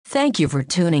Thank you for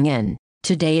tuning in.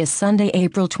 Today is Sunday,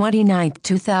 April 29,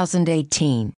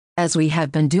 2018. As we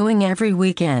have been doing every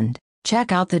weekend,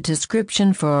 check out the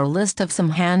description for a list of some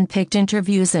hand-picked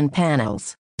interviews and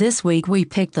panels. This week we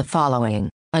picked the following: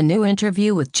 a new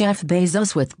interview with Jeff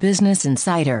Bezos with Business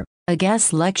Insider, a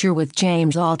guest lecture with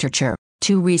James Altucher,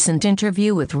 two recent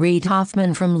interview with Reid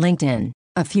Hoffman from LinkedIn,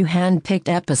 a few hand-picked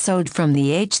episode from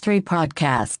the H3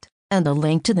 podcast, and a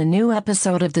link to the new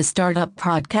episode of the Startup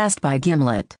Podcast by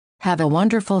Gimlet. Have a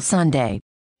wonderful Sunday.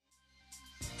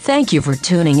 Thank you for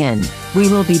tuning in. We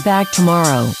will be back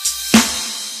tomorrow.